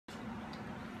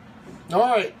All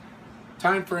right,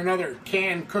 time for another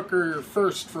can cooker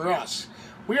first for us.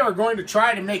 We are going to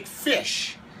try to make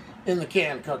fish in the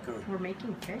can cooker. We're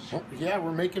making fish? Oh, yeah,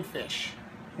 we're making fish.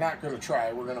 Not going to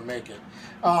try, we're going to make it.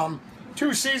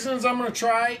 Two seasonings I'm going to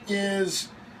try is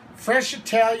fresh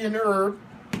Italian herb,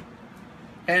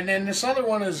 and then this other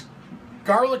one is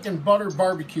garlic and butter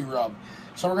barbecue rub.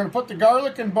 So we're going to put the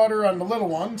garlic and butter on the little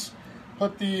ones,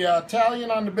 put the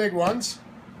Italian on the big ones,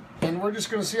 and we're just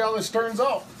going to see how this turns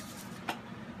out.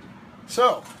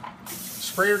 So,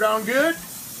 spray her down good.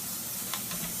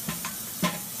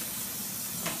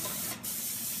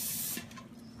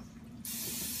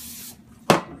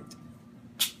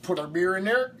 Put our beer in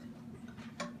there.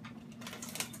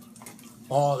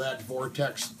 Oh, that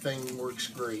Vortex thing works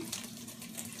great.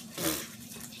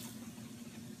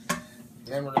 And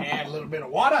then we're going to add a little bit of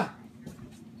water.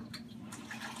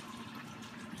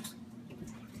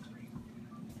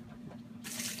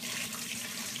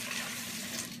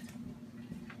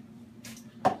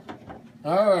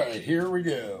 All right, here we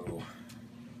go.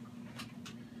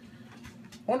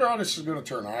 Wonder how this is going to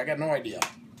turn out. I got no idea.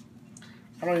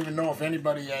 I don't even know if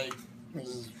anybody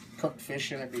has cooked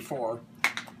fish in it before.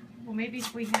 Well, maybe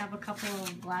if we have a couple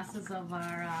of glasses of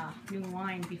our new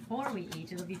wine before we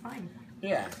eat, it'll be fine.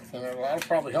 Yeah, and that'll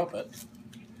probably help it.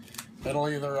 It'll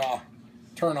either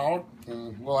turn out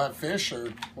and we'll have fish,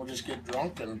 or we'll just get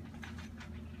drunk and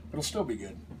it'll still be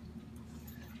good.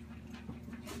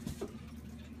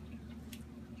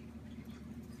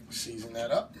 Season that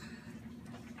up.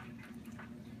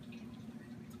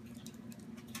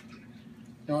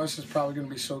 You know, this is probably going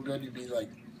to be so good you'd be like,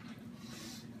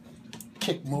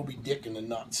 kick Moby Dick in the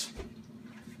nuts.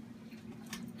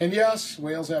 And yes,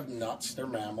 whales have nuts. They're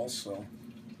mammals, so.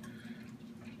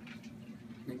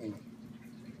 You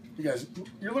guys,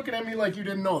 you're looking at me like you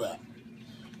didn't know that.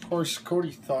 Of course,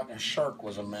 Cody thought a shark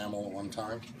was a mammal at one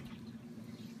time.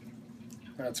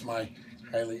 That's my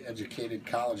highly educated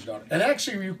college daughter. And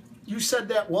actually, you said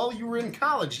that while you were in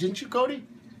college, didn't you, Cody?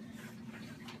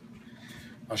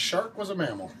 A shark was a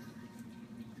mammal.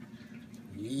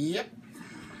 Yep.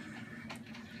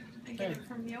 I get it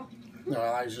from you. No,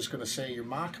 I was just going to say your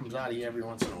ma comes out of you every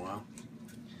once in a while.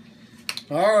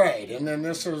 All right, and then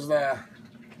this is the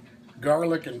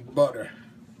garlic and butter.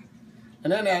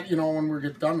 And then that, you know, when we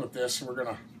get done with this, I'm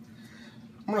going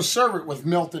to serve it with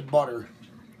melted butter.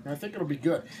 And I think it'll be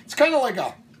good. It's kind of like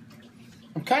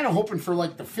I'm kind of hoping for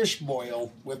like the fish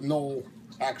boil with no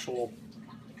actual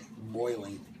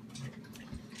boiling.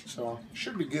 So,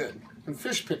 should be good. And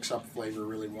fish picks up flavor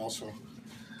really well, so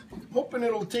I'm hoping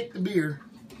it'll take the beer.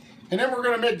 And then we're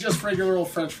going to make just regular old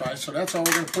French fries, so that's all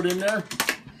we're going to put in there.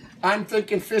 I'm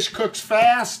thinking fish cooks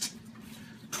fast,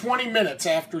 20 minutes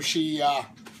after she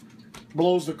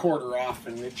blows the quarter off,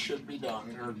 and it should be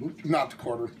done. Or, not the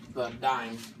quarter, the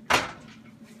dime.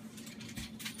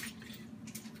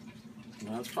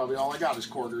 That's probably all I got is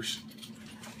quarters.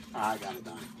 I got a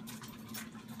dime.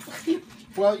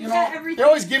 Well, you know, they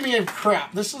always give me a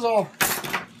crap. This is all,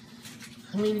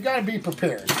 I mean, you got to be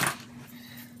prepared.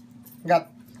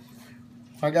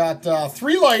 I got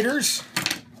 3 lighters,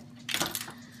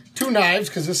 2 knives,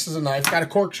 because this is a knife. Got a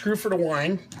corkscrew for the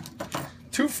wine,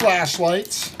 2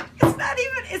 flashlights. It's not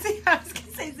even, is it? I was going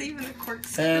to say, it's even a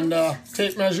corkscrew. And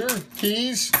tape measure,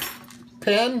 keys,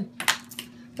 pen.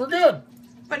 We're good.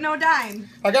 But no dime.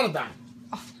 I got a dime.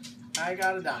 Oh. I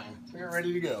got a dime. We're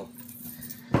ready to go.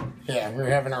 Yeah, we're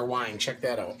having our wine. Check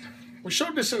that out. We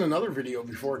showed this in another video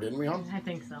before, didn't we, huh? I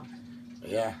think so.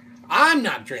 Yeah. I'm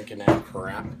not drinking that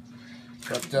crap.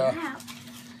 But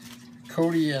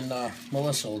Cody and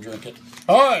Melissa will drink it.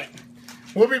 All right.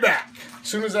 We'll be back as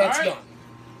soon as that's done.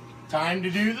 Time to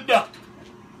do the duck.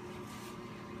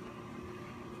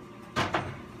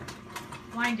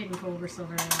 Wine didn't go over so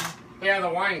very well. Yeah, the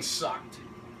wine sucked.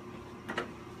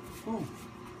 Ooh.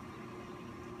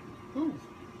 Ooh.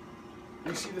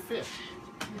 You see the fish.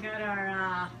 We got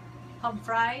our hub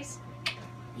fries.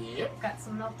 Yep. Got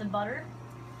some melted butter.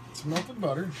 Some melted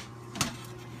butter.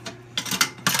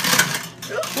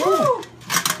 Ooh.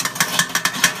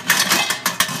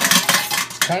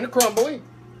 It's kind of crumbly,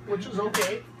 which is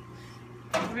okay.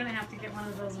 We're going to have to get one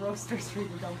of those roasters for you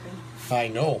to dump in. I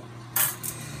know.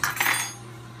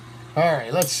 All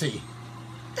right, let's see.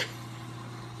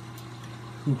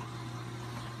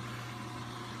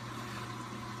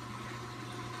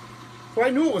 Well, I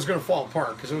knew it was going to fall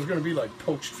apart because it was going to be like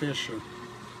poached fish or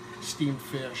steamed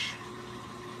fish.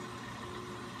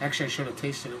 Actually, I should have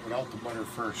tasted it without the butter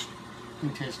first.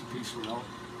 Let me taste a piece without.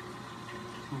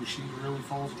 Ooh, she really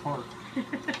falls apart.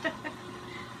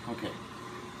 Okay.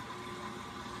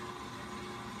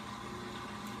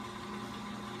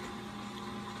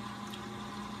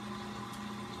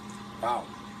 Wow,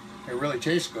 it really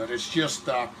tastes good. It's just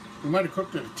we might have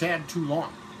cooked it a tad too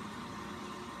long,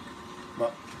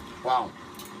 but wow,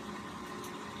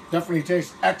 definitely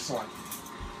tastes excellent.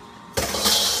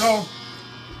 So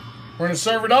we're gonna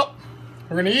serve it up.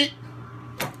 We're gonna eat,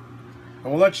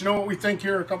 and we'll let you know what we think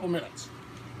here in a couple minutes.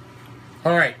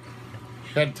 All right,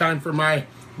 had time for my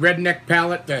redneck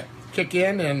palate to kick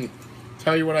in and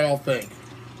tell you what I all think.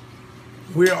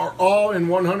 We are all in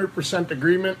 100%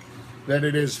 agreement that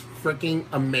it is freaking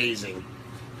amazing.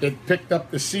 It picked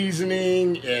up the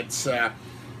seasoning. It's,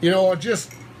 you know, It's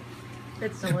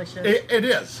delicious. it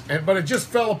is, but it just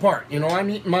fell apart. You know, I'm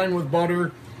eating mine with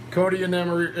butter. Cody and them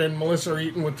and Melissa are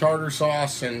eating with tartar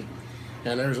sauce, and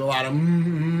there's a lot of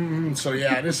So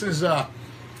yeah, this is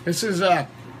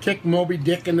kick Moby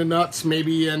Dick in the nuts,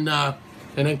 maybe, and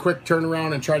then quick turn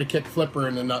around and try to kick Flipper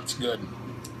in the nuts. Good,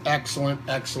 excellent,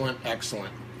 excellent,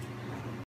 excellent.